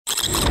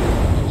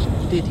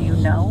Did you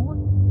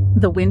know?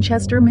 The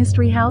Winchester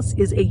Mystery House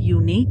is a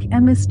unique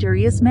and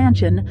mysterious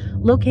mansion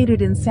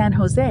located in San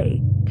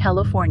Jose,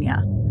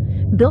 California.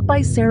 Built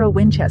by Sarah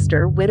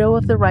Winchester, widow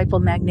of the rifle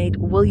magnate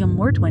William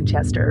Wirt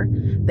Winchester,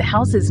 the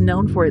house is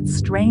known for its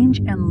strange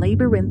and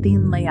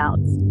labyrinthine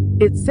layouts.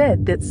 It's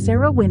said that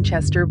Sarah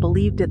Winchester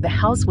believed that the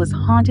house was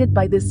haunted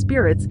by the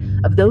spirits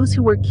of those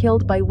who were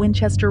killed by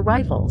Winchester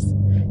rifles.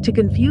 To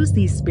confuse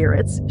these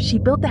spirits, she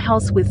built the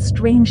house with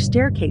strange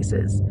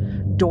staircases,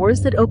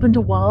 doors that open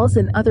to walls,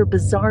 and other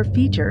bizarre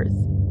features.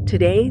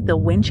 Today, the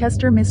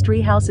Winchester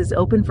Mystery House is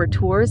open for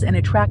tours and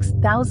attracts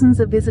thousands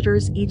of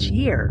visitors each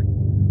year.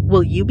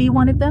 Will you be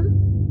one of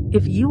them?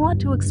 If you want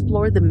to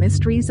explore the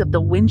mysteries of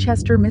the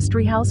Winchester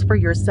Mystery House for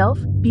yourself,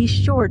 be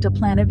sure to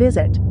plan a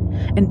visit.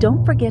 And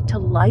don't forget to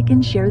like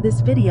and share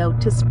this video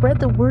to spread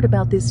the word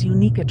about this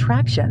unique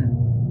attraction.